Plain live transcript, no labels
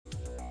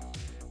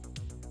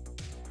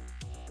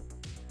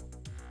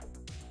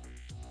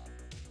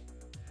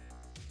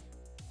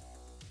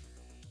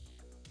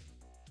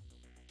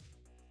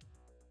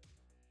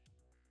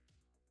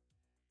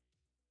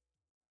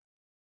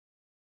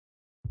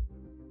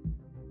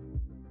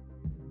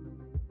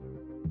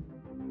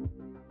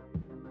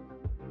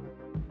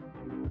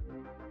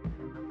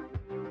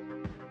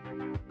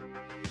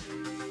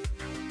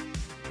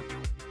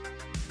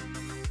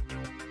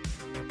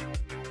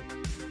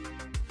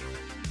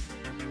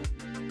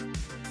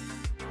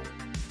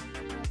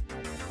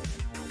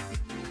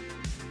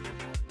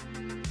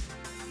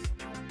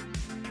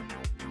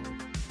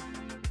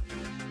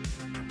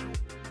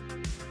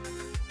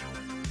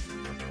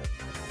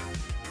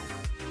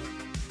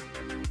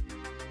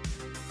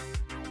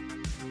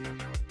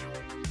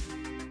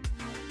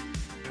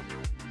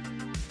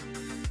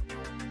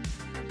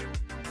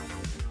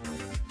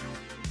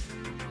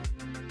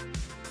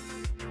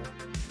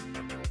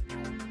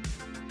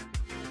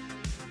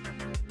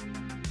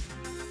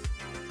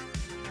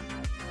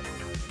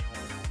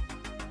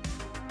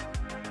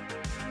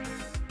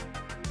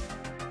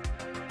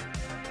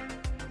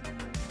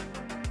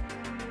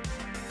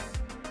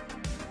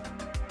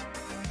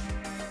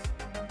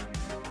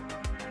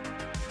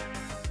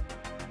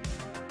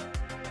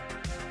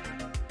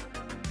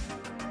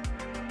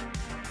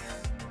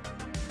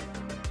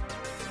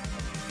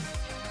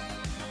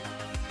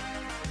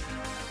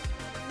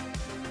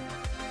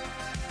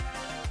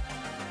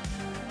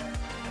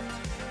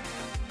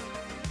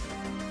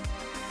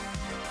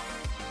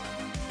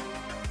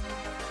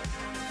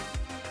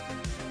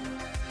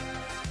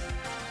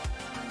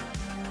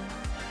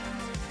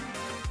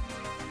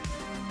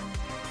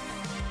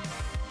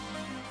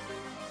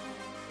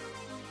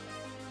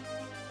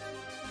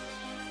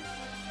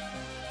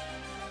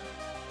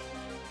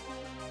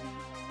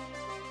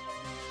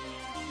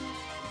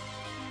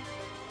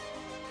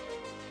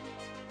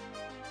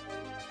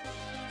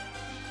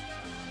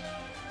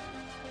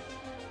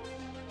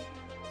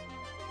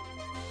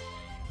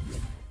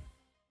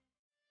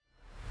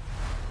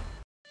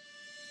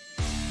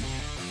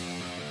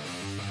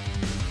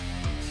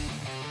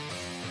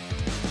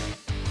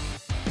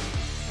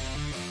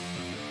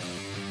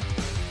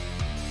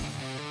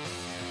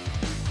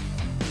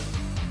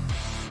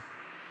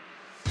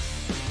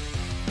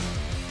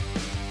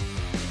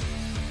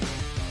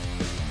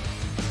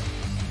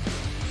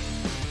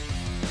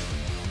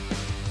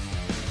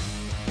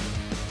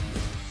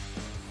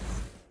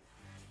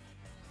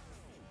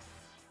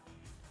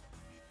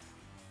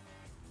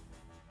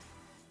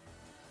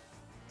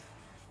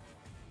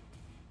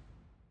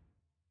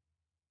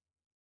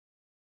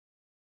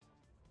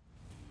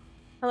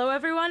Hello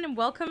everyone and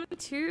welcome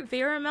to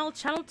VRML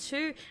Channel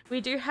 2. We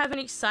do have an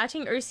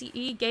exciting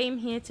OCE game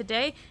here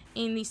today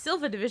in the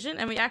Silver Division,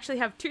 and we actually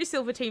have two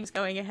Silver teams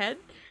going ahead.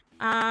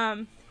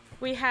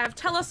 We have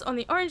Talos on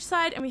the orange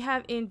side and we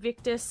have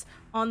Invictus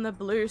on the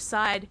blue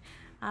side.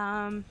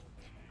 I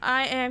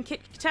am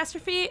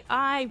KitKatastrophe.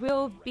 I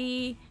will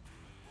be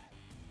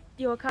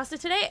your caster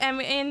today, and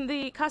in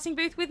the casting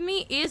booth with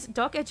me is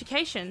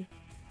DocEducation.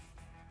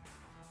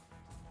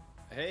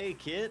 Hey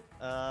Kit,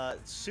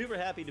 super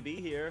happy to be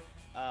here.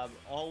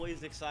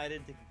 Always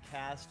excited to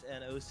cast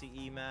an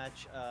OCE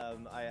match.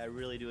 I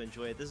really do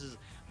enjoy it. This is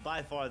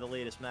by far the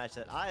latest match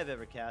that I have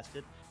ever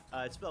casted.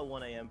 It's about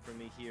 1 a.m. for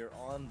me here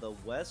on the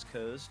West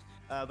Coast,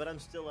 but I'm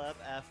still up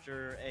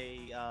after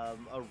a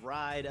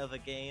ride of a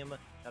game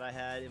that I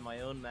had in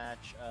my own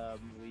match.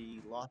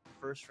 We lost the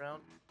first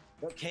round,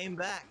 but came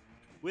back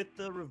with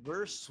the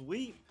reverse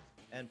sweep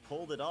and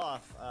pulled it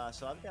off.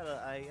 So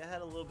I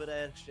had a little bit of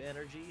extra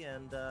energy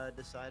and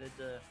decided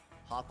to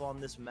hop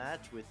on this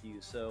match with you.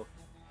 So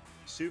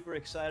super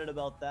excited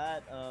about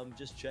that.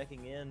 Just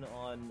checking in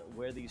on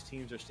where these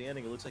teams are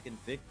standing. It looks like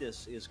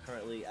Invictus is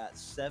currently at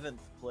 7th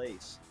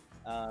place,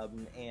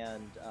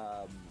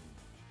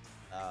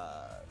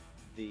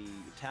 the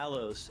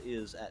Talos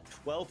is at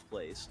 12th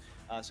place.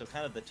 So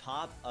kind of the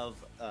top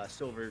of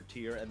silver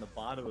tier and the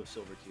bottom of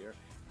silver tier.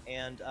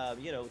 And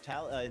you know,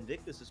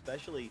 Invictus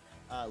especially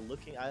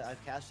looking.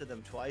 I've casted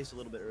them twice a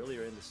little bit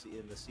earlier in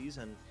the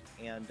season,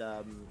 and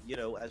you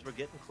know, as we're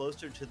getting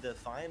closer to the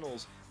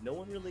finals, no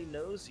one really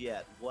knows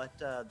yet what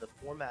the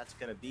format's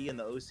going to be in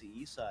the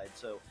OCE side.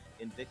 So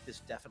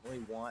Invictus definitely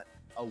want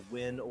a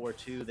win or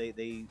two.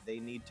 They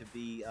need to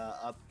be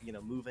up, you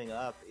know, moving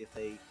up if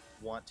they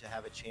want to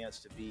have a chance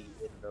to be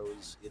in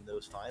those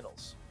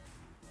finals.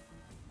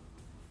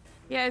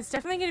 Yeah, it's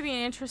definitely going to be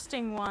an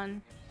interesting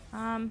one.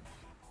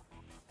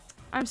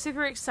 I'm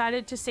super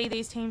excited to see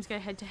these teams go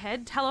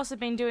head-to-head. Talos have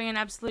been doing an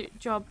absolute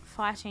job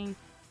fighting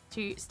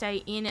to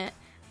stay in it,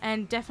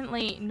 and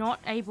definitely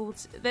not able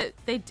to...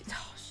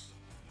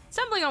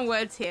 stumbling on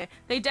words here.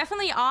 They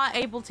definitely are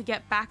able to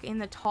get back in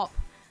the top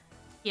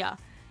here,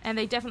 and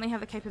they definitely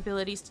have the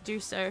capabilities to do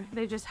so.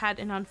 They've just had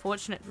an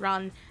unfortunate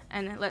run,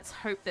 and let's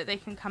hope that they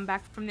can come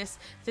back from this.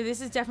 So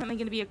this is definitely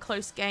going to be a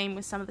close game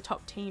with some of the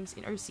top teams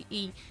in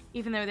OCE.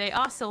 Even though they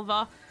are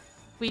silver,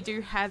 we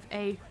do have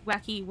a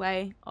wacky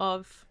way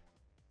of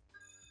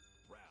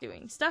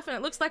doing stuff, and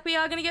it looks like we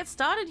are going to get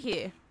started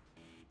here.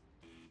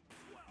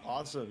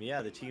 Awesome.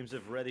 Yeah, the teams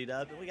have readied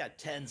up, and we got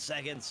 10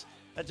 seconds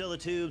until the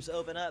tubes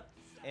open up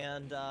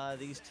and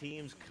these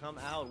teams come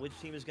out. Which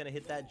team is going to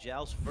hit that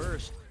joust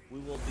first? We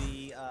will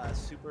be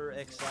super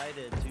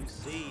excited to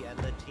see, and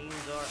the teams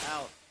are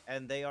out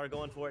and they are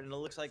going for it, and it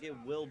looks like it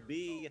will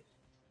be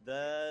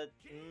the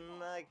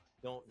I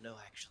don't know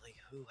actually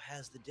who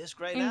has the disc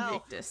right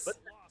Invictus. now,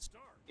 but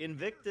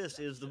Invictus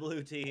is the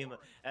blue team,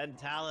 and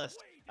Talos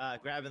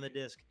grabbing the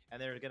disc, and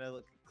they're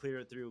gonna clear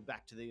it through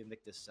back to the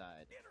Invictus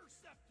side.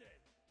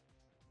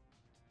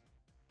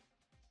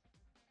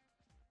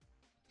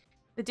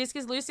 The disc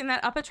is loose in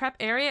that upper trap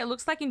area. It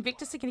looks like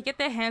Invictus are going to get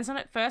their hands on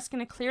it first,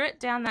 going to clear it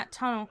down that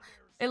tunnel.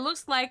 It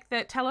looks like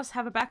that Talos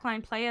have a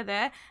backline player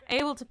there,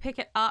 able to pick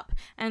it up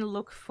and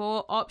look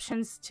for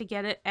options to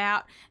get it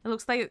out. It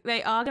looks like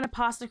they are going to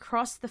pass it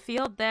across the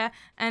field there,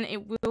 and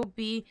it will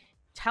be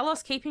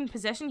Talos keeping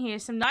possession here.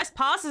 Some nice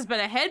passes, but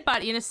a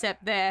headbutt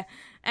intercept there,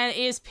 and it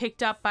is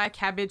picked up by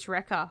Cabbage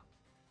Wrecker.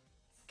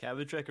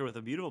 Cabbage Wrecker with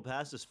a beautiful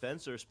pass to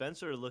Spencer.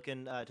 Spencer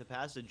looking to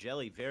pass to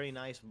Jelly. Very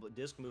nice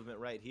disc movement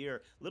right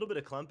here. A little bit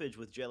of clumpage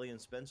with Jelly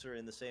and Spencer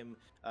in the same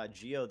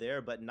geo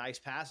there, but nice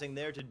passing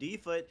there to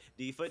D-Foot.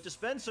 D-Foot to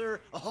Spencer.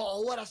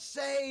 Oh, what a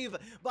save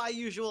by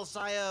Usual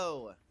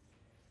Sayo.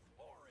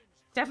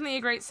 Definitely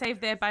a great save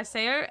there by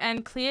Sayo,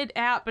 and cleared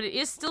out, but it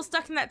is still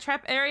stuck in that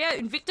trap area.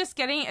 Invictus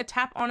getting a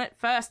tap on it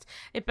first.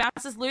 It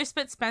bounces loose,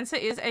 but Spencer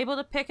is able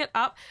to pick it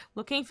up,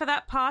 looking for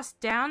that pass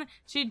down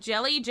to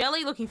Jelly.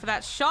 Jelly looking for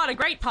that shot. A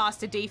great pass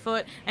to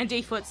D-Foot, and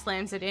D-Foot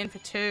slams it in for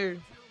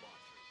 2.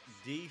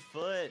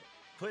 D-Foot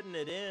putting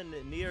it in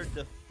near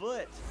the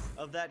foot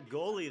of that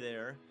goalie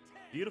there.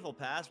 Beautiful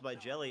pass by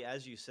Jelly,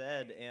 as you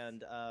said,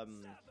 and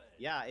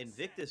yeah,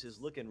 Invictus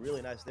is looking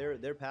really nice.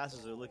 Their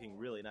passes are looking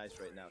really nice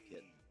right now,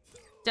 kid.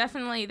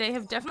 Definitely, they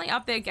have definitely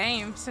upped their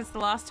game since the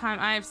last time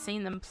I have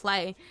seen them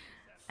play.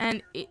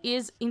 And it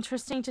is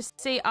interesting to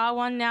see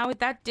R1 now with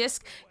that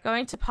disc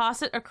going to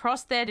pass it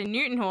across there to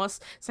Newton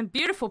Horse. Some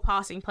beautiful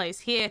passing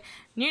plays here.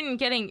 Newton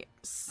getting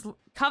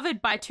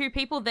covered by 2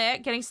 people there,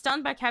 getting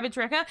stunned by Cabbage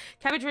Wrecker.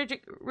 Cabbage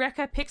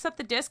Wrecker picks up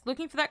the disc,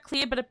 looking for that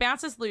clear, but it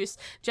bounces loose.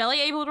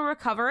 Jelly able to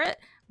recover it,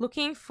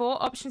 looking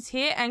for options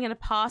here, and going to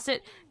pass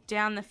it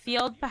down the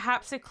field.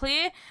 Perhaps a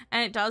clear,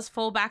 and it does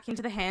fall back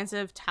into the hands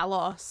of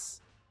Talos.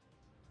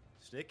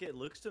 Snicket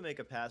looks to make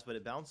a pass, but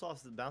it bounced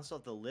off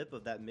the lip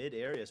of that mid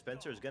area.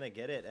 Spencer's gonna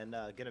get it and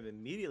gonna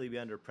immediately be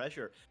under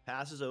pressure.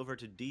 Passes over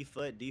to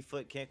D-Foot.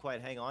 D-Foot can't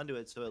quite hang on to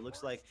it, so it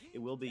looks like it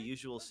will be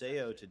usual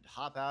Sayo to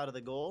hop out of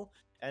the goal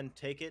and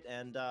take it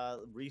and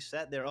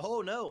reset there.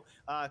 Oh no,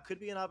 could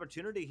be an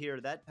opportunity here.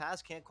 That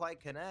pass can't quite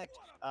connect.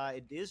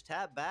 It is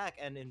tapped back,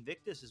 and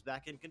Invictus is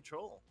back in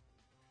control.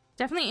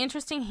 Definitely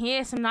interesting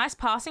here. Some nice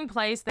passing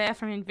plays there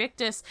from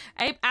Invictus.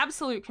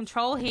 Absolute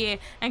control here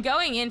and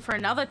going in for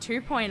another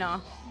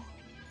 2-pointer.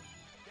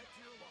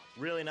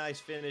 Really nice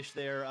finish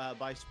there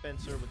by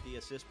Spencer with the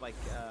assist by,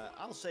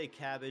 I'll say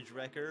Cabbage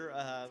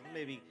Wrecker,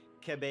 maybe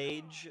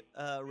Cabbage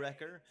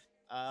Wrecker.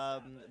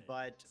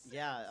 But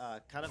yeah,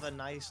 kind of a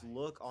nice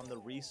look on the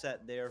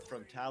reset there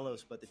from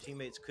Talos, but the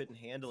teammates couldn't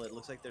handle it.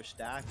 Looks like their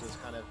stack was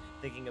kind of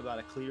thinking about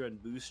a clear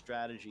and boost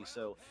strategy.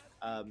 So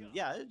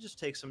yeah, it just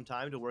takes some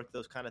time to work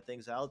those kind of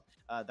things out.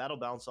 That'll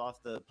bounce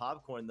off the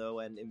popcorn though,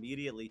 and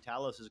immediately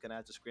Talos is going to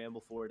have to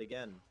scramble for it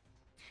again.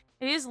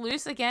 It is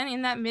loose again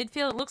in that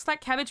midfield. It looks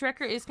like Cabbage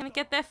Wrecker is going to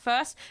get there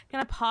first.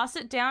 Going to pass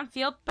it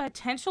downfield.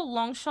 Potential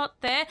long shot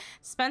there.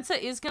 Spencer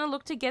is going to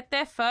look to get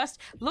there first.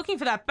 Looking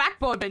for that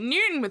backboard, but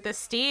Newton with the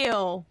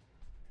steal.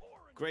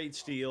 Great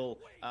steal.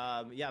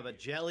 Yeah, but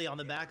Jelly on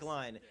the back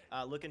line.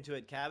 Looking to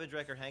it. Cabbage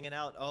Wrecker hanging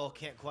out. Oh,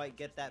 can't quite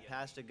get that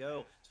pass to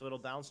go. So it'll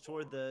bounce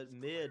toward the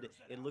mid.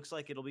 It looks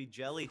like it'll be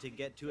Jelly to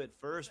get to it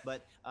first,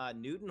 but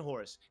Newton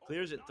Horse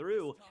clears it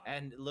through,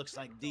 and it looks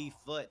like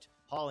D-Foot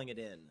hauling it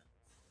in.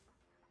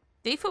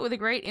 D-Foot with a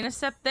great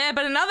intercept there,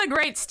 but another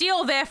great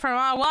steal there from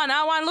R1.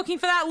 R1 looking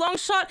for that long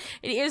shot.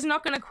 It is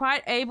not going to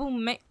quite it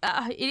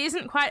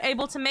isn't quite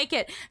able to make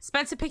it.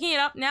 Spencer picking it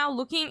up now,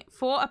 looking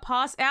for a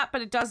pass out,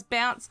 but it does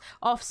bounce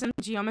off some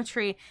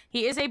geometry.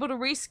 He is able to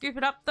re-scoop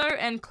it up though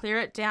and clear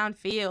it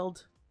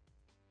downfield.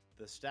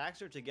 The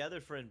stacks are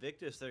together for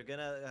Invictus. They're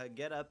gonna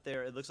get up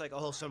there. It looks like,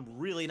 oh, some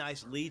really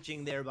nice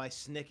leeching there by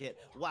Snicket.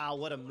 Wow,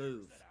 what a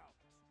move.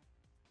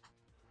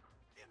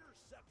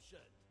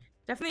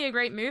 Definitely a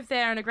great move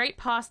there and a great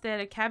pass there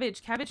to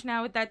Cabbage. Cabbage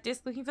now with that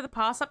disc looking for the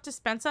pass up to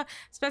Spencer.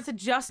 Spencer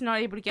just not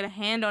able to get a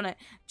hand on it.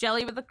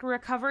 Jelly with the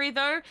recovery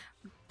though.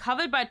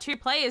 Covered by 2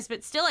 players,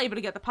 but still able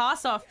to get the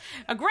pass off.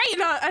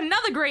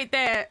 Another great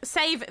there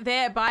save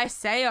there by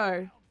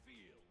Sayo.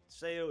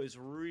 Sayo is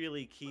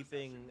really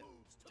keeping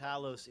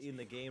Talos in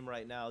the game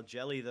right now.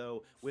 Jelly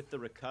though with the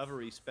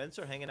recovery.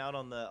 Spencer hanging out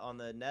on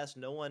the nest.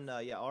 No one,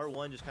 yeah,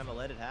 R1 just kind of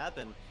let it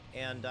happen.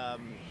 And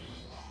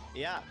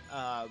yeah,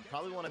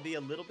 probably want to be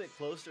a little bit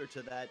closer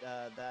to that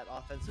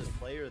offensive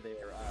player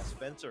there.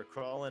 Spencer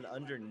crawling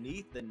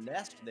underneath the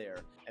nest there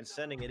and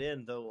sending it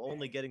in, though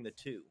only getting the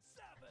 2.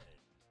 7,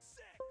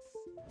 6,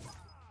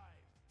 5,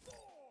 4,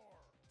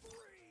 3,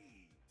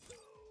 2,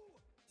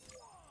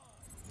 1.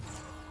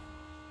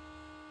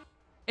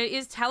 It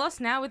is Talos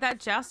now with that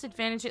joust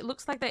advantage. It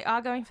looks like they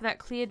are going for that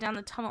clear down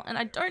the tunnel, and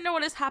I don't know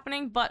what is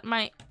happening, but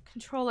my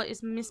controller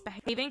is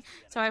misbehaving,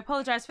 so I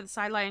apologize for the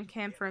sideline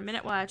cam for a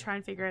minute while I try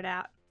and figure it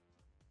out.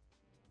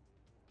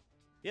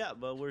 Yeah,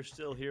 but we're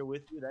still here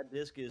with you. That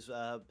disc is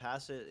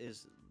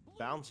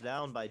bounced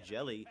down by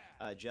Jelly.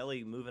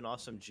 Jelly moving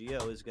off some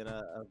Geo is going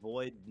to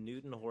avoid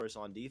Newton Horse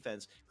on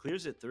defense.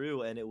 Clears it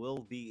through, and it will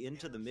be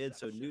into the mid,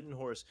 so Newton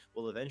Horse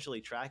will eventually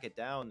track it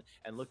down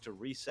and look to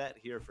reset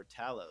here for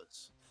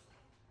Talos.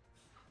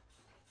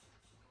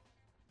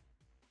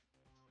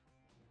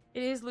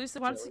 It is loose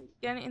once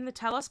again in the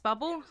Talos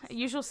bubble.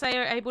 Usual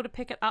Sayo able to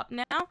pick it up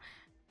now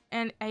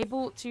and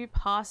able to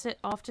pass it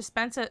off to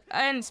Spencer.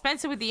 And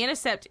Spencer with the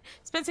intercept.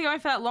 Spencer going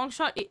for that long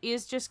shot. It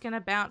is just going to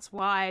bounce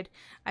wide.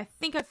 I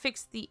think I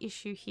fixed the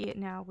issue here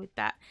now with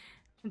that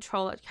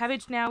controller.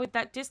 Cabbage now with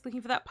that disc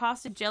looking for that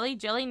pass to Jelly.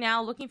 Jelly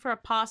now looking for a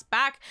pass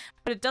back,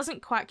 but it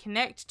doesn't quite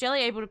connect.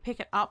 Jelly able to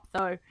pick it up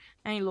though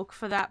and look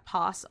for that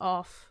pass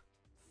off.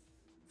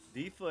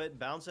 D-Foot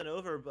bouncing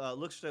over,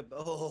 looks to,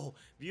 oh,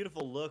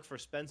 beautiful look for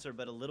Spencer,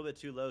 but a little bit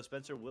too low.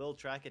 Spencer will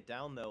track it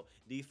down, though.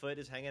 D-Foot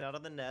is hanging out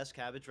on the nest.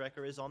 Cabbage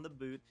Wrecker is on the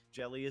boot.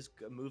 Jelly is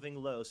moving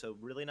low, so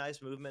really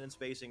nice movement and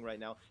spacing right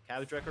now.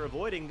 Cabbage Wrecker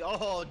avoiding,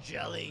 oh,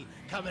 Jelly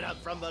coming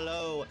up from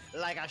below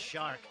like a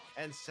shark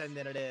and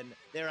sending it in.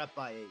 They're up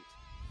by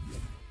 8.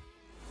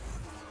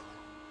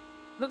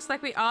 Looks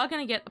like we are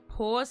going to get a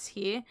pause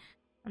here.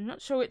 I'm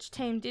not sure which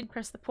team did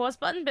press the pause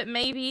button, but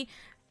maybe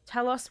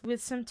Talos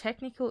with some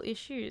technical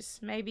issues.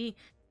 Maybe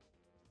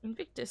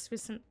Invictus with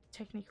some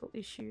technical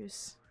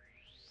issues.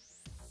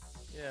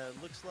 Yeah,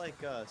 it looks like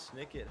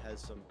Snicket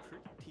has some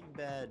pretty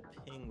bad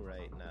ping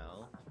right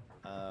now.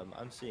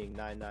 I'm seeing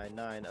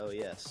 999. Oh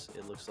yes,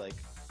 it looks like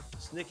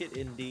Snicket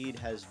indeed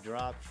has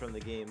dropped from the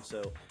game,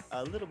 so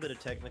a little bit of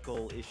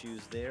technical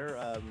issues there.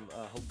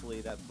 Hopefully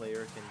that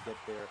player can get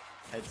their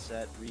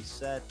headset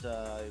reset,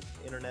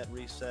 internet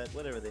reset,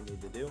 whatever they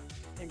need to do,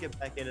 and get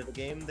back into the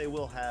game. They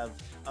will have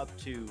up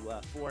to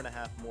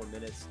 4.5 more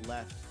minutes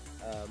left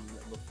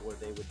before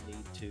they would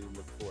need to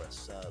look for a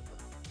sub.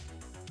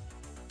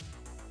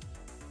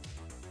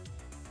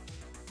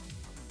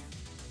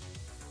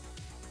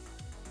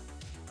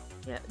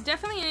 Yeah,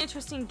 definitely an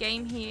interesting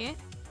game here.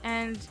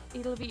 and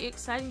it'll be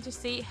exciting to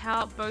see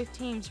how both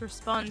teams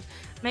respond.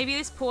 Maybe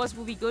this pause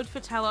will be good for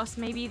Talos.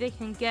 Maybe they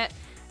can get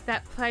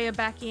that player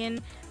back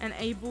in and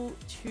able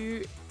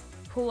to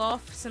pull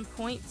off some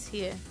points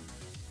here.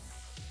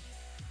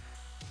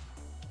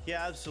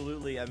 Yeah,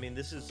 absolutely. I mean,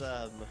 this is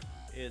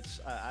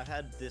I've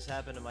had this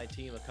happen to my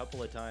team a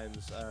couple of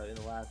times in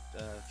the last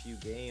few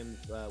games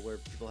where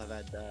people have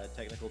had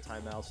technical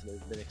timeouts and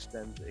there's been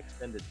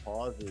extended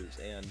pauses,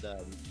 and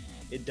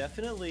it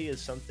definitely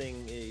is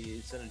something.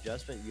 It's an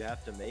adjustment you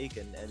have to make,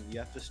 and you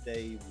have to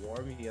stay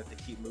warm. You have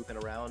to keep moving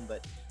around,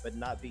 but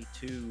not be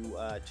too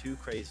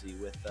crazy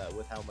with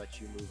how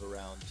much you move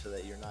around, so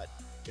that you're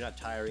not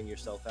tiring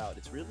yourself out.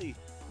 It's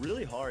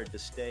really hard to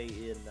stay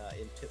in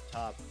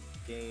tip-top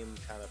game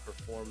kind of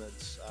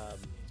performance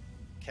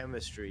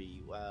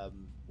chemistry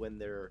when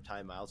there are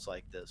timeouts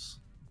like this.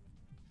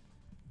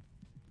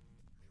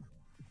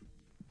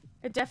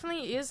 It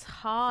definitely is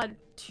hard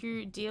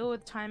to deal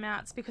with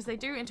timeouts because they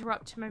do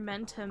interrupt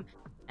momentum,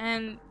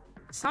 and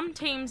some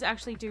teams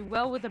actually do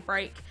well with a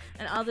break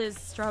and others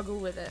struggle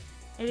with it.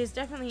 It is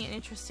definitely an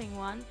interesting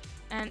one,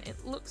 and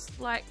it looks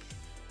like,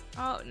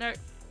 oh no,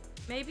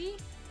 maybe,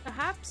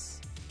 perhaps,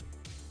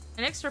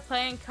 an extra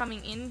player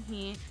coming in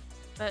here,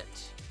 but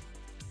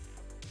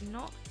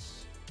not.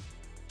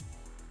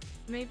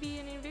 Maybe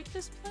an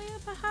Invictus player,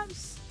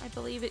 perhaps? I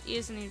believe it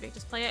is an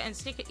Invictus player, and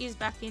Snicket is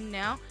back in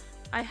now.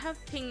 I have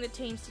pinged the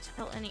teams to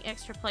tell any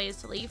extra players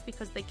to leave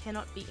because they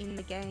cannot be in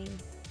the game.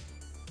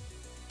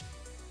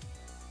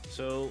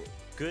 So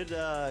good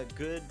that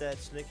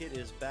Snicket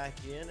is back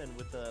in, and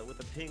with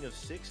a ping of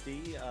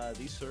 60,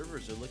 these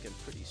servers are looking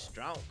pretty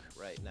strong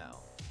right now.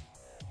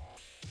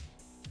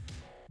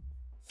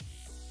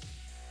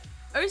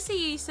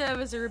 OCE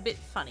servers are a bit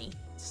funny,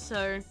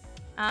 so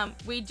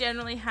we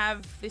generally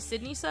have the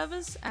Sydney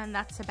servers, and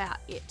that's about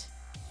it.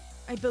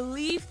 I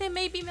believe there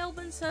may be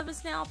Melbourne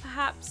servers now,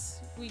 perhaps.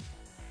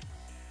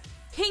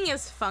 Ping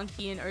is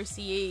funky in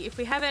OCE. If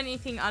we have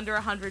anything under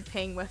 100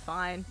 ping, we're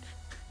fine.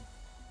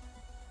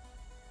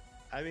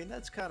 I mean,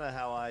 that's kind of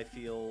how I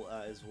feel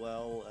as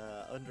well.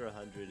 Under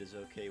 100 is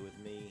okay with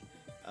me.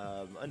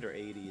 Under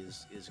 80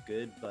 is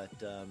good, but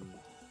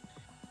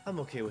I'm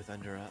okay with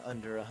under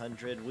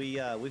 100.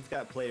 We've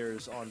got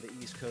players on the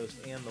East Coast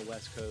and the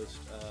West Coast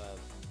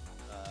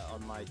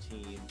on my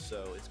team,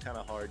 so it's kind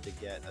of hard to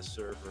get a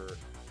server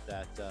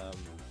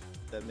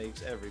that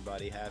makes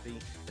everybody happy.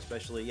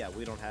 Especially,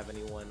 we don't have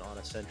anyone on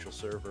a central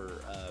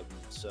server,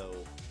 so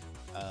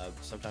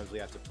sometimes we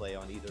have to play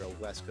on either a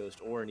West Coast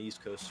or an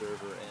East Coast server.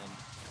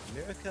 And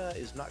America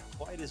is not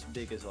quite as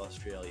big as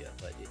Australia,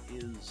 but it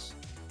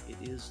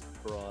is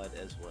broad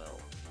as well.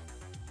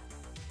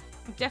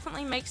 It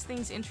definitely makes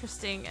things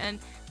interesting, and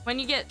when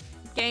you get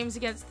games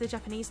against the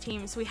Japanese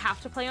teams, we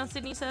have to play on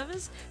Sydney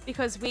servers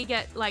because we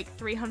get like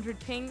 300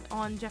 ping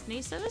on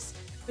Japanese servers,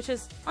 which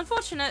is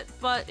unfortunate,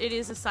 but it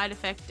is a side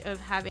effect of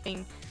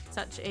having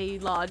such a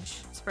large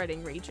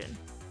spreading region.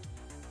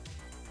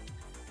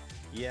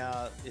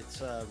 Yeah,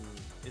 it's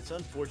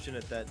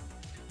unfortunate that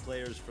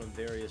players from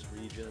various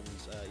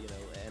regions,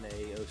 NA,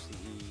 OCE,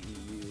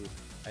 EU,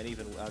 and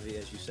even,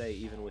 as you say,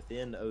 even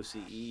within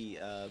OCE,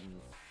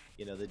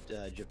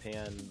 the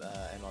Japan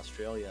and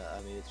Australia.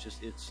 I mean,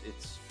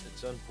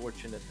 it's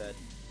unfortunate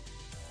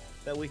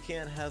that we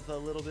can't have a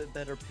little bit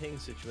better ping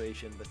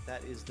situation, but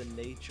that is the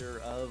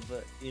nature of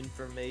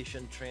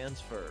information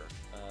transfer.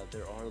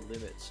 There are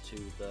limits to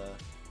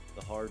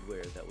the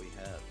hardware that we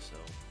have.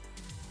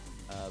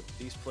 So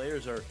these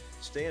players are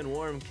staying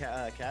warm.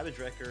 Cabbage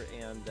Wrecker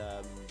and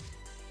not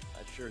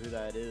sure who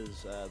that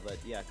is, but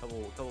yeah, a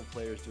couple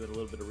players doing a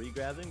little bit of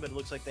regrabbing, but it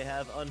looks like they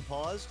have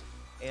unpaused.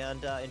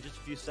 And in just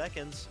a few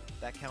seconds,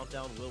 that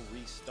countdown will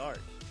restart.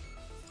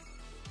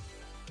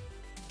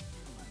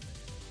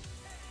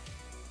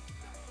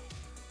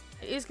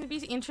 It is going to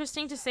be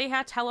interesting to see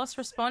how Talos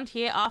respond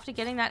here after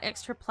getting that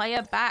extra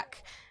player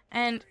back.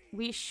 And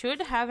we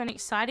should have an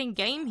exciting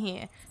game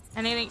here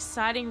and an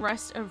exciting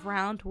rest of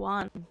round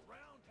one.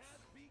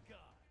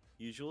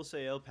 Usual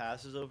Sayo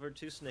passes over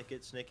to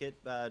Snicket.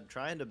 Snicket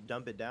trying to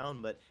dump it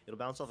down, but it'll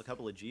bounce off a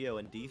couple of Geo,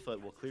 and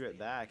D-Foot will clear it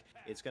back.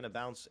 It's going to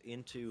bounce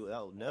into,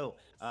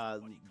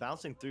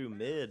 bouncing through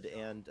mid,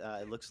 and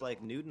it looks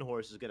like Newton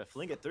Horse is going to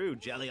fling it through.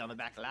 Jelly on the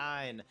back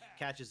line,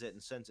 catches it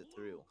and sends it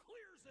through.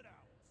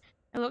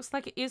 It looks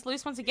like it is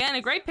loose once again.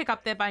 A great pick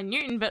up there by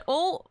Newton, but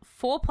all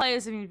 4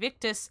 players of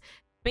Invictus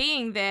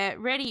being there,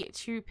 ready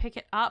to pick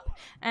it up.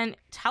 And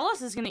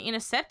Talos is going to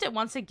intercept it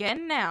once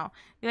again now.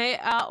 They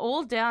are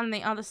all down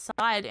the other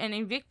side, and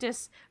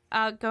Invictus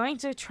are going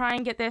to try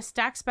and get their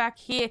stacks back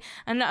here.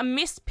 And a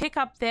missed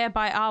pickup there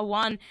by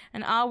R1,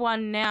 and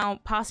R1 now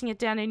passing it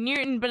down to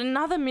Newton, but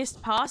another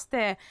missed pass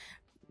there.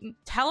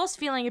 Talos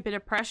feeling a bit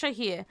of pressure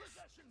here.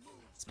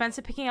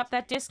 Spencer picking up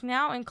that disc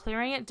now and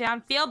clearing it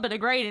downfield, but a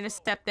great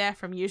intercept there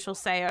from Usual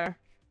Sayo.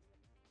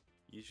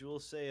 Usual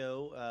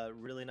Seo,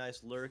 really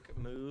nice lurk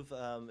move,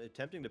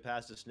 attempting to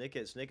pass to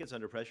Snicket. Snicket's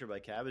under pressure by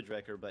Cabbage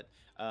Wrecker, but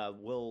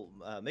will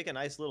make a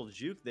nice little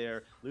juke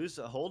there, lose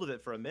a hold of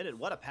it for a minute.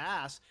 What a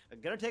pass!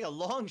 Gonna take a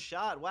long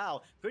shot.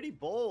 Wow, pretty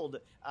bold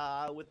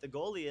with the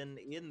goalie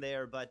in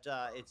there, but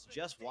it's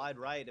just wide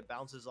right. It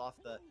bounces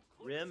off the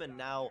rim, and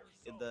now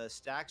the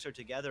stacks are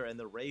together and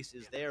the race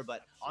is there,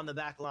 but on the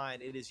back line,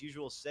 it is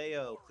Usual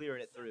Seo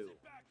clearing it through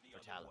for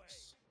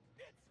Talos.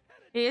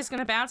 It is going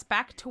to bounce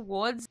back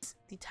towards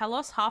the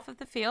Talos half of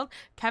the field.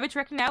 Cabbage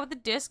Wrecker now with the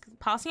disc,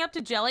 passing up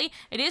to Jelly.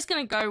 It is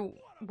going to go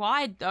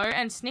wide though,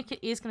 and Snicket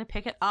is going to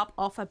pick it up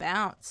off a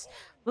bounce.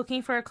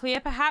 Looking for a clear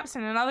perhaps,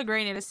 and another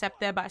green intercept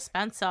there by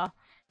Spencer.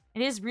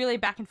 It is really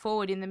back and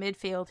forward in the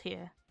midfield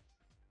here.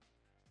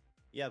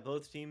 Yeah,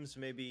 both teams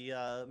maybe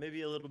a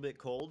little bit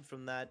cold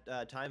from that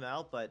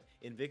timeout, but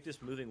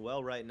Invictus moving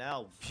well right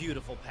now.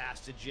 Beautiful pass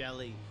to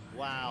Jelly.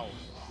 Wow,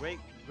 great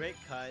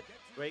cut,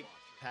 great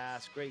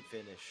pass, great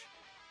finish.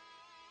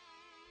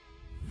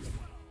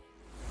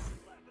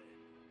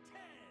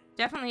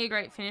 Definitely a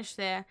great finish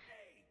there.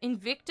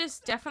 Invictus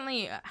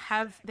definitely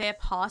have their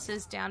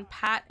passes down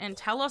pat, and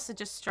Talos are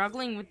just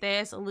struggling with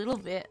theirs a little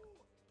bit.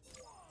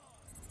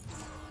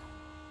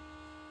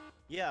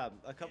 Yeah,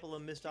 a couple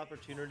of missed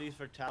opportunities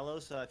for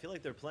Talos. I feel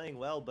like they're playing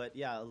well, but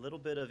yeah, a little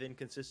bit of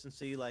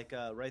inconsistency. Like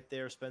right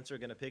there, Spencer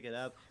going to pick it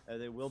up.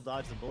 They will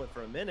dodge the bullet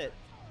for a minute,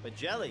 but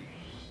Jelly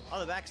on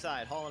the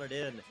backside, hauling it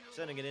in,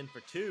 sending it in for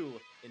 2.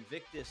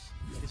 Invictus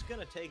is going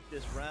to take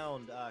this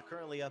round,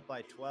 currently up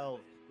by 12.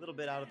 A little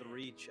bit out of the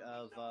reach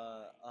of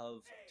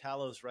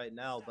Talos right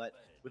now, but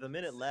with a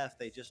minute left,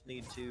 they just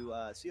need to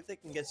see if they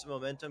can get some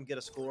momentum, get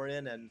a score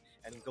in, and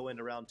go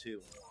into round 2.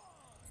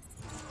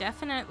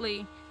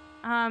 Definitely.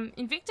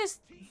 Invictus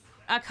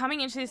are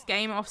coming into this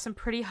game off some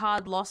pretty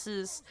hard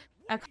losses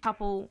a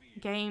couple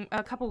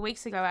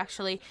weeks ago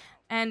actually,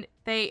 and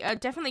they are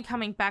definitely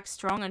coming back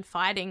strong and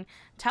fighting.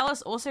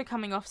 Talos also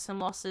coming off some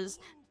losses,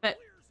 but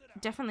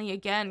definitely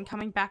again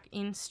coming back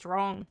in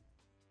strong.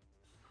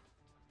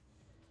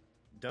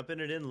 Dumping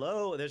it in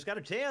low. There's got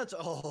a chance.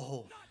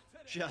 Oh,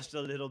 just a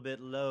little bit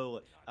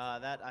low.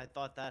 I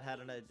thought that had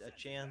a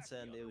chance,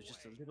 and it was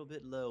just a little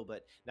bit low.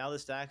 But now the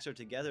stacks are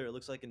together. It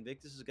looks like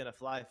Invictus is going to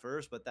fly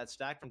first, but that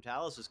stack from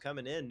Talos is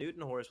coming in.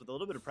 Newton Horse with a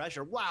little bit of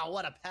pressure. Wow,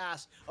 what a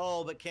pass.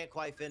 Oh, but can't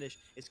quite finish.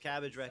 It's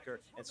Cabbage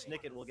Wrecker, and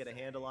Snicket will get a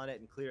handle on it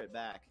and clear it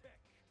back.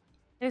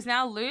 It is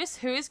now loose.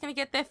 Who is going to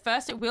get there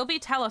first? It will be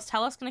Talos.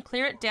 Talos going to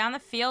clear it down the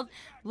field,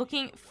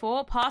 looking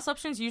for pass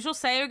options. Usual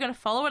Sayer going to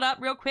follow it up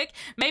real quick.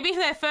 Maybe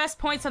their first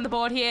points on the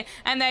board here,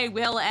 and they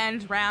will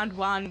end round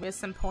 1 with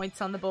some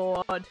points on the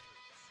board.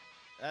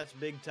 That's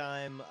big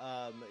time.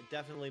 It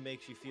definitely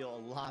makes you feel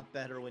a lot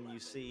better when you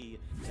see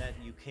that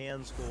you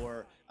can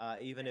score,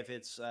 even if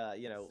it's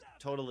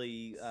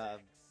totally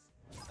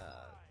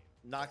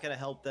not going to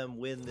help them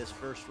win this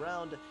first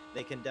round.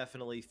 They can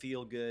definitely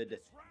feel good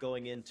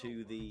going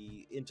into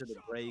the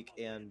break,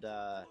 and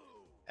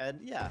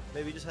yeah,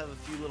 maybe just have a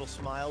few little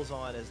smiles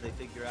on as they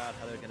figure out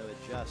how they're going to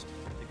adjust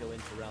to go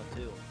into round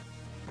 2.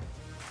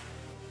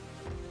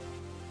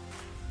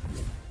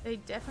 They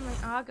definitely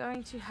are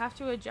going to have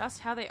to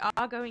adjust how they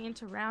are going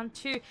into round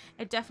 2.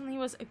 It definitely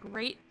was a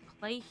great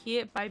play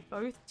here by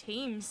both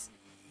teams.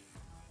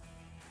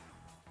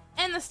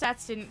 And the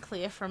stats didn't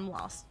clear from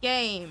last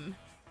game.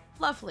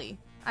 Lovely.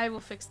 I will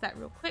fix that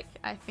real quick.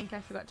 I think I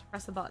forgot to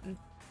press a button.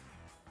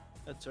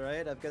 That's all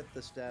right. I've got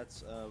the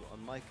stats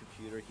on my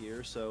computer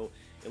here. So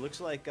it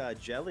looks like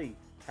Jelly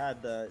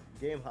had the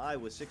game high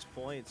with 6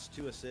 points,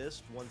 2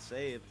 assists, 1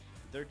 save,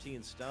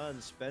 13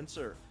 stuns.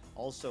 Spencer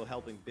also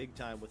helping big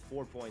time with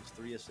 4 points,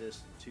 3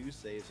 assists, and 2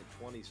 saves, and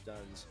 20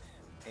 stuns.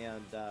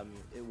 And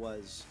it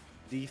was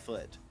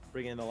D-Foot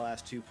bringing in the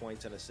last 2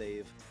 points and a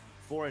save.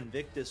 For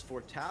Invictus,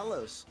 for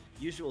Talos,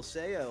 Usual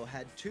Seo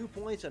had 2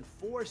 points and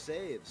 4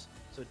 saves.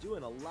 So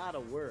doing a lot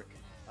of work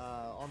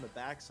on the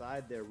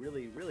backside there.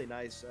 Really, really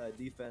nice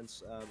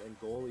defense and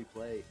goalie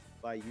play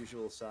by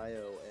Usual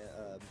Seo.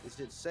 Is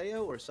it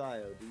Seo or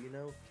Seo? Do you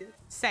know, Kit?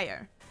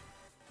 Seo.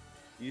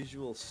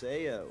 Usual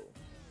Seo.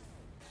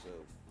 So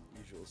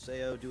Usual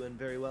Seo doing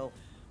very well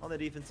on the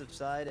defensive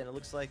side, and it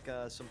looks like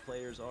some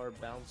players are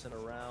bouncing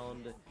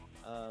around.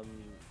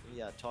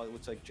 Yeah, it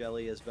looks like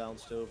Jelly has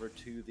bounced over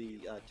to the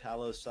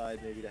Talos side,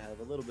 maybe to have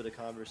a little bit of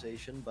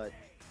conversation, but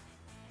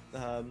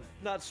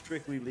not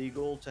strictly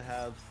legal to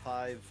have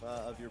 5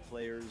 of your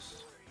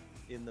players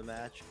in the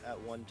match at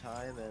one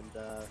time,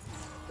 and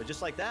but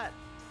just like that,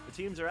 the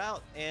teams are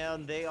out,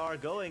 and they are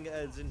going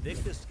as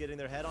Invictus getting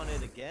their head on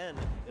it again.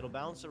 It'll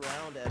bounce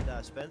around,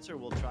 and Spencer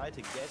will try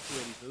to get to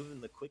it. He's moving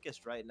the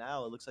quickest right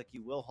now. It looks like he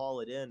will haul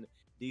it in.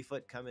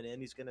 D-Foot coming in.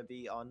 He's going to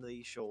be on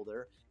the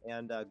shoulder,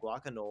 and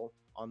Guacanole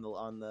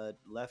on the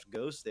left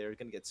ghost there is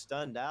going to get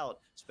stunned out.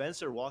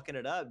 Spencer walking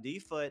it up.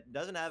 D-Foot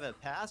doesn't have a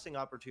passing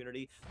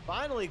opportunity.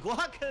 Finally,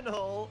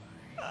 Guacanole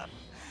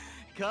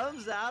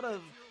comes out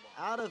of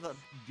a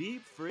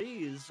deep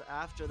freeze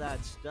after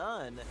that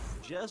stun,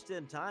 just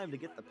in time to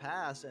get the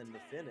pass and the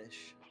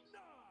finish.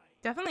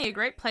 Definitely a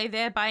great play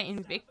there by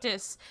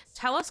Invictus.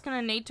 Talos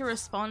gonna need to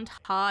respond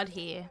hard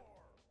here.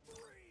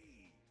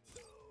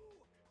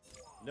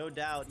 No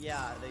doubt,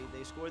 yeah,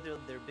 they scored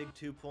their big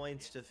 2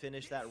 points to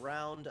finish that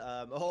round.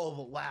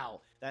 Oh, wow,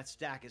 that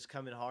stack is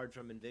coming hard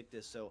from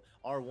Invictus, so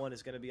R1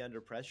 is going to be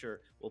under pressure.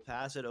 We'll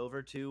pass it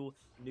over to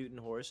Newton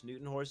Horse.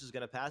 Newton Horse is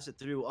going to pass it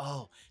through,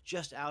 oh,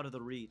 just out of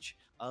the reach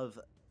of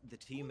the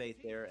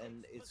teammate there,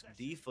 and it's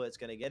D-Foot's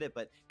going to get it,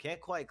 but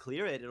can't quite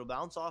clear it. It'll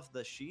bounce off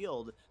the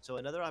shield, so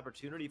another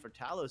opportunity for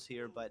Talos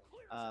here, but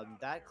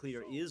that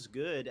clear is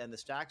good, and the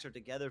stacks are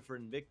together for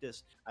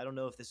Invictus. I don't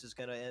know if this is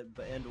going to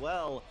end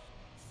well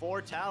for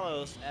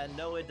Talos, and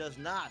no, it does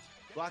not.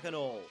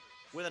 Guacanole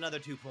with another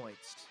 2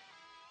 points.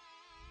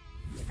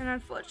 And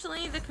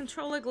unfortunately, the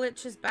controller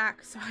glitch is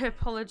back, so I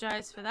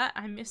apologize for that.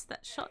 I missed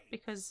that shot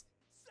because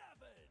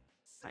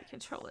my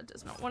controller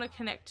does not want to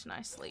connect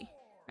nicely.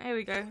 There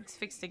we go, it's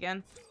fixed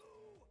again.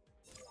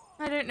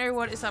 I don't know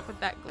what is up with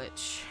that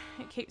glitch.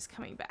 It keeps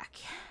coming back.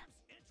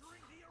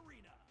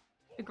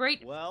 A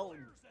great... Well,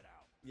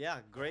 yeah,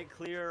 great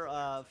clear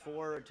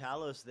for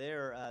Talos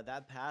there.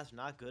 That pass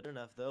not good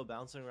enough though,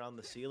 bouncing around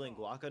the ceiling.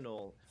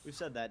 Guacanole, we've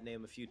said that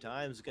name a few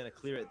times, going to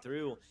clear it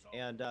through,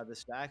 and the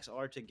stacks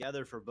are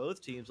together for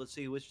both teams. Let's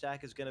see which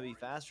stack is going to be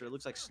faster. It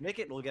looks like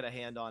Snicket will get a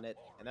hand on it,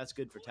 and that's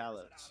good for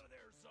Talos.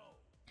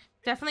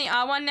 Definitely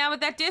R1 now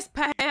with that disc,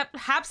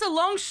 perhaps a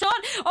long shot.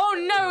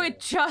 Oh no, it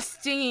just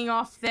stinging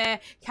off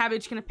there.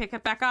 Cabbage gonna pick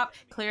it back up,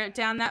 clear it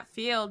down that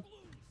field.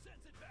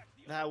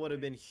 That would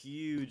have been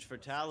huge for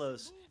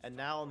Talos, and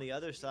now on the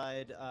other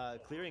side,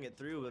 clearing it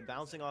through, but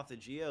bouncing off the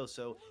Geo,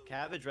 so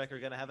Cabbage Wrecker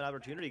gonna have an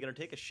opportunity, gonna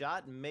take a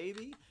shot,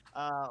 maybe,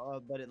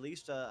 but at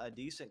least a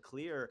decent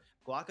clear.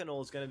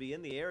 Guacanole is gonna be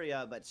in the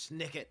area, but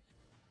Snicket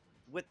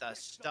with the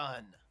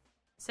stun.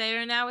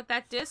 Sato now with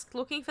that disc,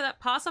 looking for that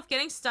pass off,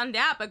 getting stunned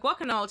out, but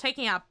Guacanole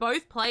taking out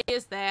both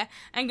players there,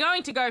 and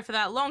going to go for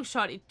that long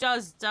shot. It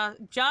does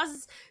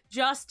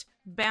just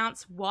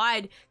bounce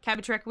wide.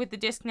 Cabbage Wrecker with the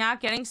disc now,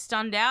 getting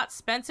stunned out.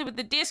 Spencer with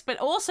the disc, but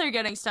also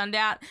getting stunned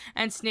out,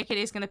 and Snicket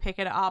is going to pick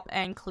it up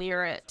and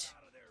clear it.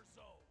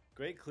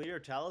 Great clear.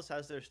 Talos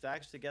has their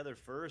stacks together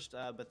first,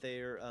 but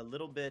they're a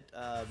little bit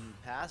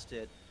past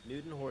it.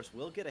 Newton Horse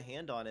will get a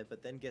hand on it,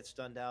 but then get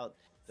stunned out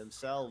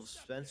themselves.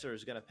 Spencer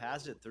is going to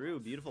pass it through.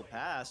 Beautiful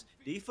pass.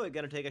 D-Foot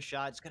going to take a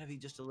shot. It's going to be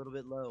just a little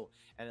bit low,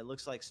 and it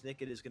looks like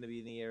Snicket is going to be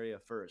in the area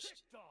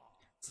first.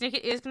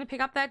 Snicket is going to pick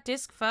up that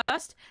disc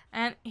first,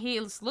 and he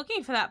is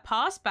looking for that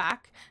pass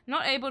back.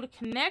 Not able to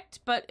connect,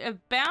 but a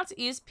bounce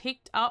is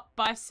picked up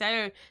by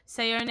Sayo.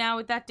 Sayo now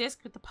with that disc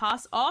with the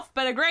pass off,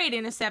 but a great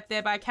intercept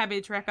there by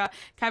Cabbage Wrecker.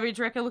 Cabbage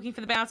Wrecker looking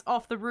for the bounce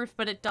off the roof,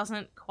 but it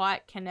doesn't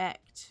quite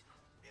connect.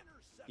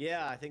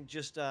 Yeah, I think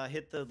just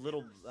hit the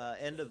little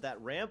end of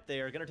that ramp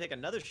there. Going to take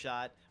another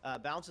shot.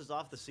 Bounces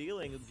off the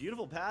ceiling.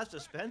 Beautiful pass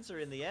to Spencer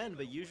in the end,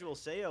 but usual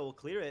Sayo will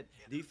clear it.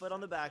 D-Foot on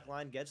the back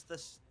line, gets the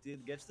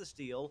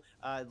steal.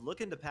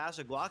 Looking to pass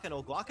a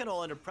Guacanole.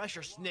 Guacanole under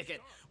pressure. Snicket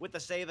with the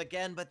save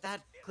again, but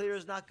that clear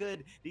is not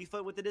good.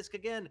 D-Foot with the disc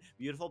again.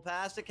 Beautiful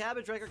pass to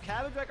Cabbage Wrecker.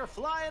 Cabbage Wrecker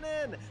flying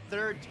in.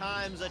 Third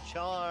time's a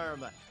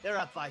charm. They're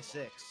up by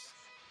 6.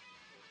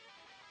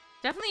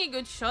 Definitely a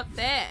good shot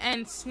there,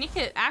 and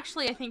Snicket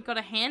actually, I think, got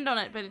a hand on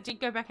it, but it did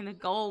go back into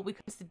goal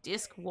because the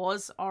disc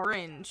was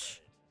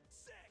orange.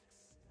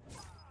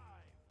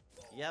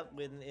 Yep,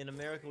 in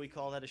America we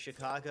call that a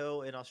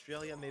Chicago. In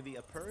Australia, maybe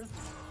a Perth.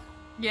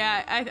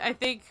 Yeah, I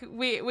think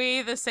we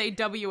either say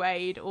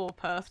WA'd or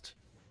Perthed.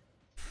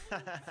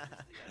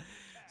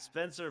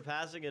 Spencer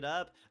passing it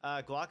up.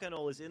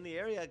 Guacanole is in the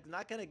area.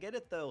 Not going to get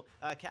it, though.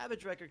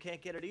 Cabbage Wrecker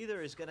can't get it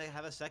either. Is going to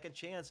have a second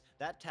chance.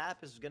 That tap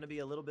is going to be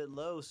a little bit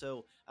low,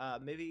 so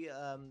maybe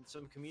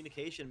some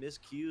communication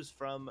miscues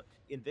from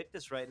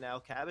Invictus right now.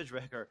 Cabbage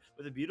Wrecker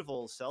with a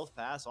beautiful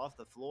self-pass off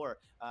the floor,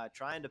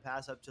 trying to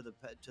pass up to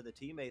the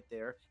teammate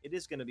there. It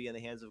is going to be in the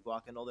hands of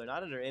Guacanole. They're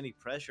not under any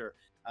pressure.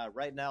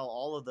 Right now,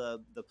 all of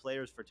the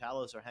players for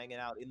Talos are hanging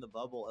out in the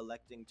bubble,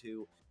 electing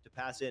to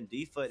pass in.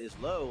 D-Foot is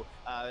low,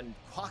 and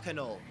Guacanole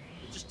will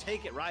just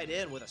take it right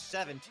in with a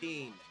 17.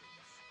 11,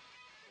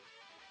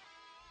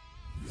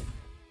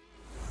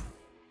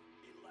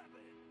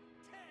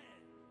 10,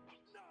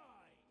 9,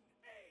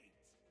 8,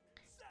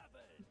 7.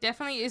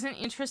 Definitely is an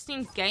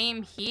interesting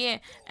game here,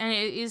 and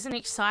it is an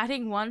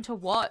exciting one to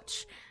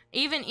watch.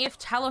 Even if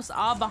Talos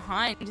are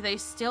behind, they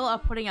still are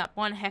putting up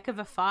one heck of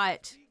a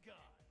fight.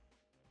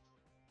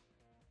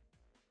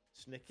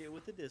 Snicket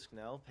with the disc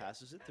now,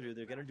 passes it through.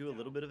 They're going to do a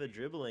little bit of a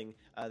dribbling.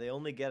 They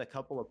only get a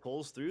couple of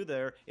pulls through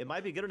there. It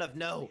might be good enough.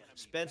 No,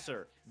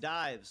 Spencer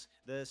dives.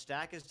 The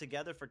stack is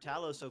together for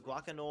Talos, so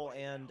Guacanole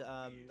and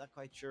not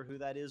quite sure who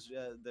that is.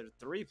 There are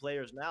 3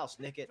 players now.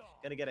 Snicket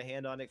going to get a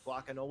hand on it.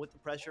 Guacanole with the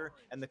pressure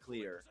and the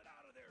clear.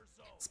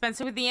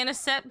 Spencer with the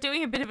intercept,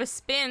 doing a bit of a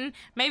spin,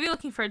 maybe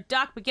looking for a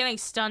duck, but getting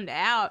stunned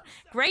out.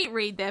 Great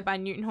read there by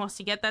Newton Horse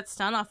to get that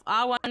stun off.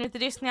 R1 with the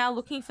disc now,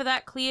 looking for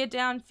that clear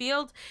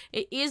downfield.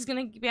 It is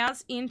going to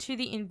bounce into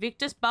the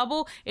Invictus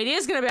bubble. It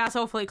is going to bounce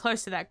awfully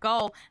close to that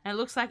goal, and it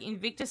looks like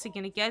Invictus are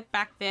going to get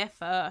back there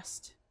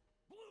first.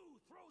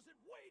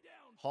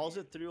 Hauls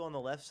it through on the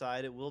left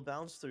side. It will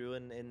bounce through,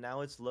 and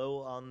now it's low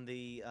on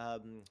the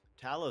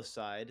Talos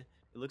side.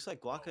 It looks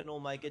like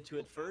Guacanole might get to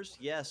it first.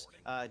 Yes,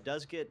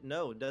 doesn't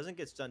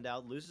get stunned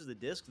out. Loses the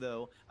disc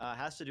though.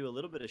 Has to do a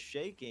little bit of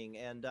shaking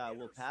and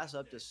will pass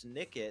up to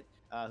Snicket,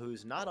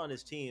 who's not on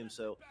his team,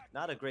 so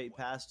not a great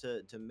pass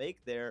to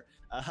make there.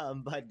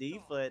 But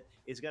D-Foot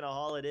is going to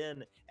haul it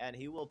in, and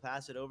he will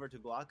pass it over to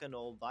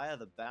Guacanole via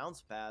the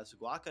bounce pass.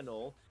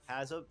 Guacanole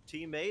has a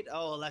teammate.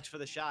 Oh, Alex for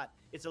the shot.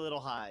 It's a little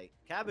high.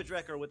 Cabbage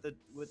Wrecker with the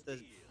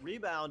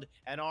rebound,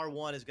 and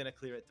R1 is going to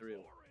clear it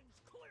through.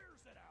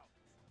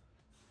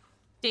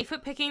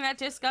 D-Foot picking that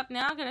disc up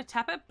now, going to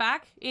tap it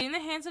back in the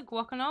hands of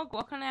Guacanole.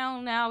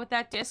 Guacanole now with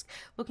that disc,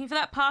 looking for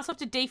that pass off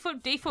to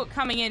D-Foot. D-Foot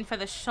coming in for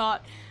the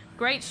shot.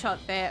 Great shot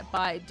there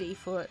by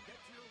D-Foot.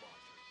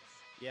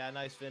 Yeah,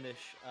 nice finish.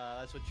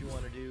 That's what you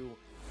want to do.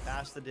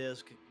 Pass the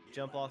disc,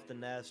 jump off the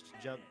nest,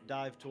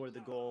 dive toward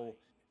the goal,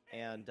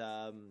 and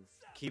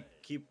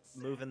keep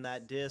moving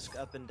that disc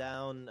up and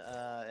down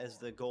as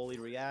the goalie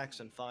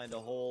reacts and find a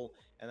hole.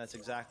 And that's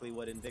exactly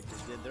what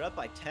Invictus did. They're up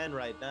by 10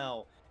 right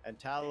now. And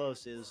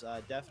Talos is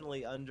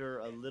definitely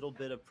under a little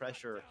bit of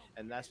pressure,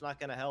 and that's not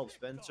going to help.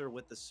 Spencer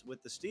with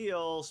the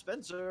steal.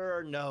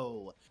 Spencer,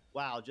 no.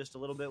 Wow, just a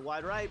little bit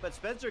wide right, but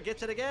Spencer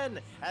gets it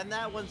again, and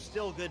that one's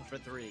still good for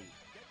 3.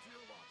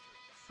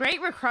 Great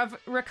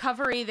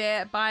recovery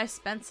there by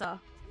Spencer.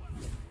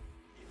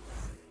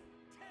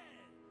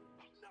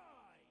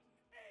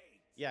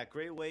 Yeah,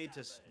 great way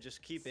to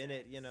just keep in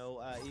it. You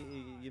know,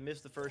 you miss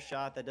the first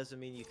shot. That doesn't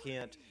mean you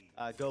can't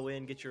go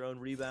in, get your own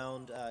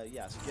rebound.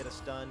 Yes, get a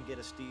stun, get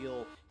a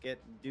steal,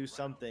 do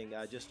something.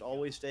 Just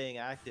always staying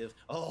active.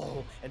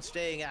 Oh, and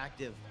staying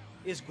active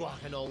is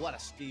Guacanole. What a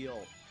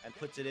steal. And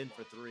puts it in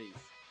for 3.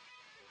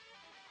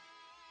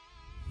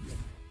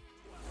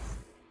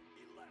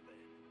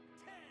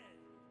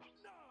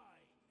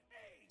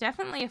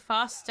 Definitely a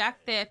fast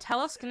stack there.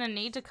 Talos going to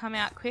need to come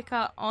out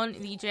quicker on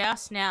the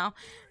joust now.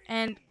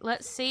 And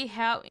let's see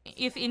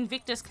if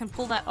Invictus can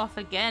pull that off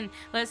again.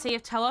 Let's see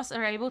if Talos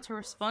are able to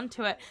respond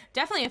to it.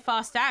 Definitely a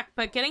fast stack,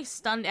 but getting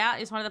stunned out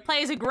is one of the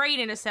players. A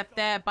great intercept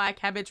there by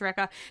Cabbage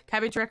Wrecker.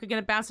 Cabbage Wrecker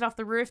going to bounce it off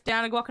the roof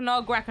down to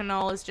Guacanole.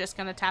 Guacanole is just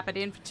going to tap it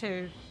in for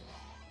 2.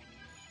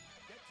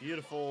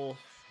 Beautiful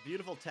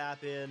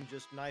tap in,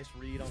 just nice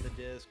read on the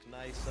disc.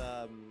 Nice,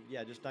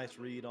 just nice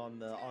read on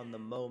the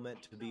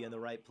moment to be in the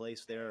right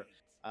place there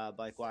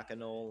by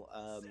Guacanole.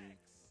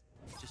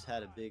 Just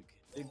had a big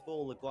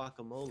bowl of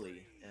guacamole,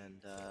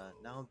 and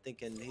now I'm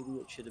thinking maybe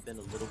it should have been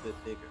a little bit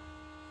bigger.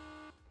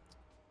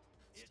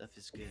 Stuff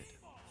is good.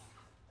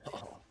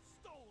 Oh,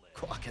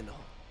 Guacanole.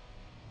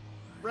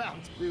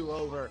 Round 2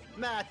 over.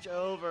 Match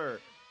over.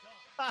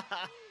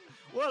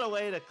 What a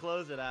way to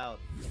close it out.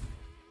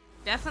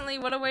 Definitely,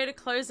 what a way to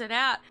close it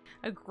out.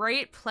 A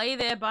great play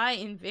there by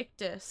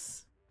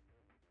Invictus.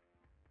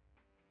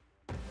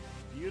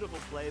 Beautiful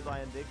play by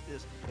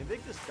Invictus.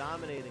 Invictus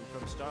dominating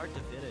from start to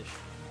finish.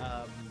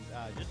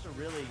 Just a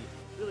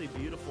really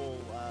beautiful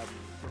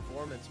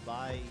performance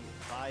by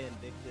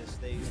Invictus.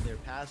 Their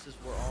passes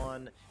were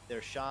on,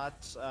 their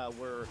shots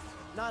were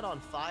not on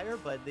fire,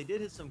 but they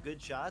did hit some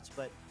good shots.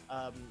 But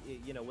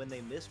you know, when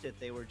they missed it,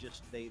 they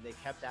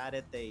kept at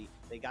it. They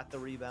got the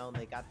rebound,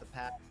 they got the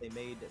pass, they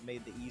made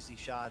the easy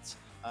shots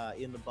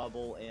in the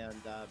bubble,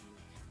 and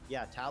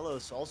yeah,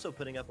 Talos also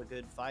putting up a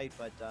good fight,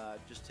 but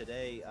just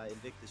today,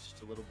 Invictus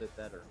just a little bit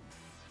better.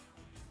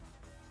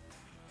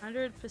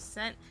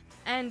 100%.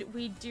 And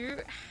we do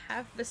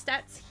have the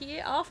stats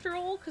here after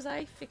all, because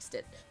I fixed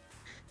it.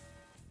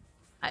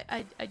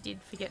 I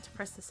did forget to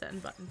press the certain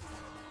button.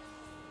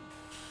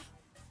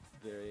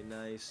 Very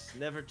nice.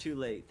 Never too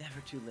late.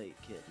 Never too late,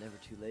 kid. Never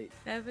too late.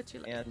 Never too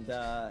late.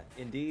 And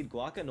indeed,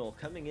 Guacanole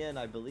coming in,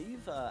 I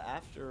believe,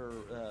 after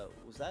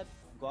was that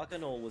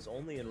Guacanole was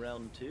only in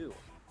round 2,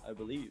 I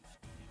believe,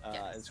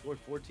 yes. And scored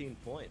 14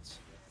 points.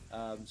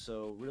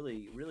 So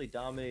really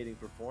dominating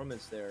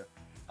performance there.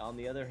 On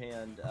the other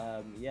hand,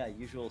 yeah,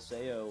 usual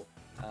Seo,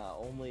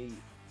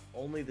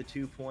 only the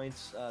 2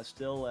 points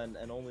still,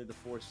 and only the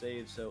 4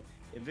 saves. So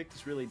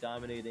Invictus really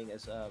dominating,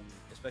 as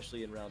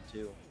especially in round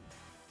 2.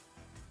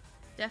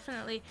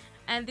 Definitely.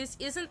 And this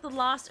isn't the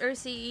last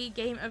OCE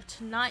game of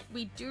tonight.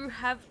 We do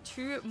have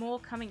 2 more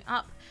coming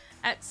up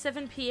at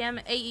 7 PM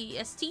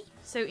AEST.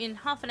 So in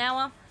half an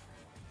hour,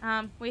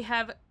 we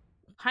have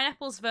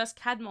Pineapples vs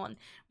Cadmon,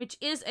 which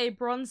is a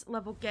bronze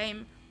level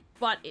game,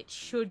 but it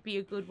should be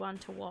a good one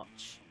to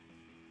watch.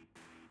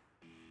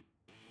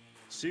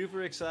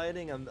 Super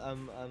exciting.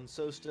 I'm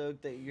so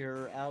stoked that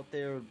you're out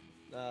there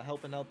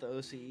helping out the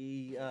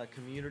OCE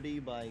community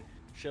by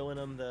showing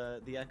them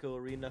the Echo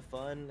Arena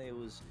fun. It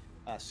was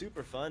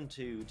super fun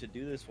to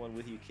do this one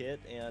with you, Kit,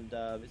 and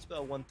it's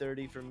about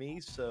 1:30 for me,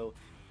 so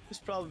this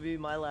will probably be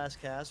my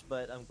last cast,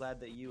 but I'm glad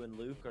that you and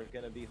Luke are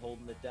going to be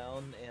holding it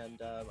down,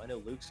 and I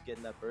know Luke's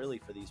getting up early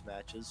for these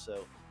matches, so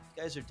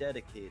you guys are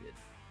dedicated.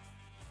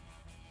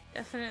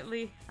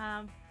 Definitely.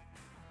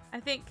 I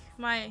think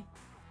my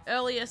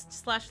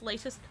earliest /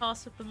 latest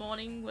cast of the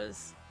morning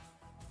was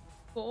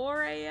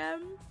 4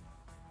 AM,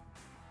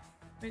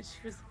 which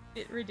was a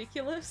bit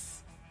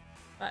ridiculous,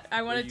 but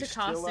I wanted to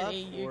cast an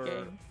EU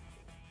game.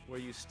 Were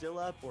you still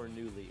up or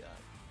newly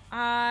up?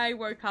 I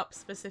woke up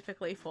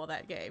specifically for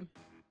that game.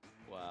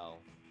 Wow.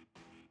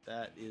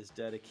 That is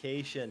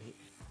dedication.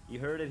 You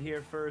heard it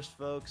here first,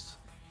 folks.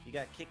 You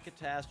got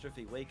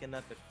KitKatastrophe waking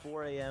up at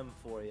 4 a.m.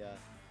 for you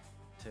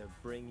to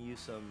bring you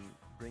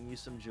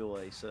some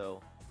joy.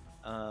 So,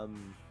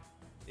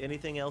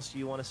 anything else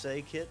you want to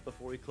say, Kit,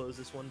 before we close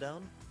this one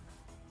down?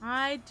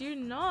 I do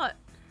not.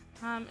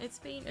 It's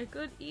been a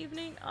good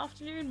evening,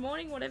 afternoon,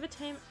 morning, whatever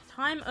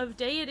time of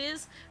day it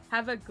is.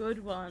 Have a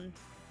good one.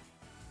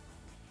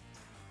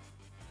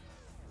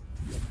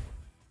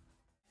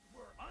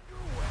 We're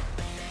underway.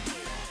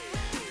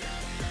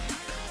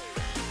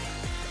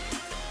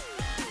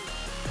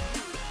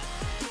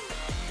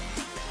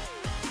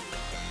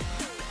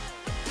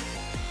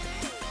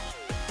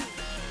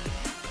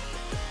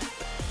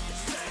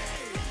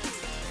 Save,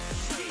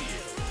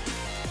 steal,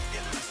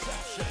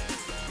 interception.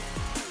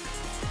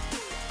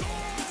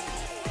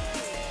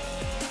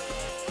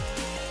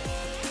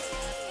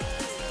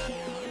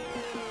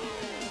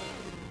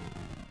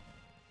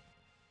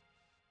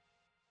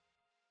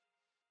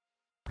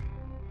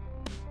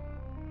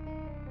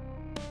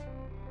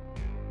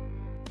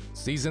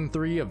 Season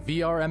 3 of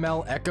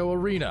VRML Echo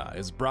Arena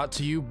is brought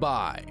to you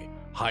by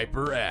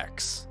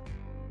HyperX,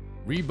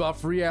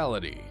 Rebuff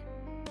Reality,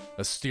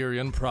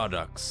 Asterion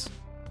Products,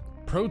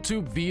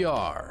 ProTube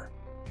VR,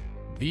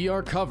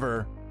 VR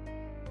Cover,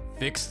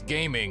 Fixed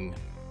Gaming,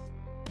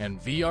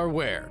 and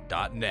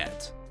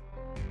VRware.net.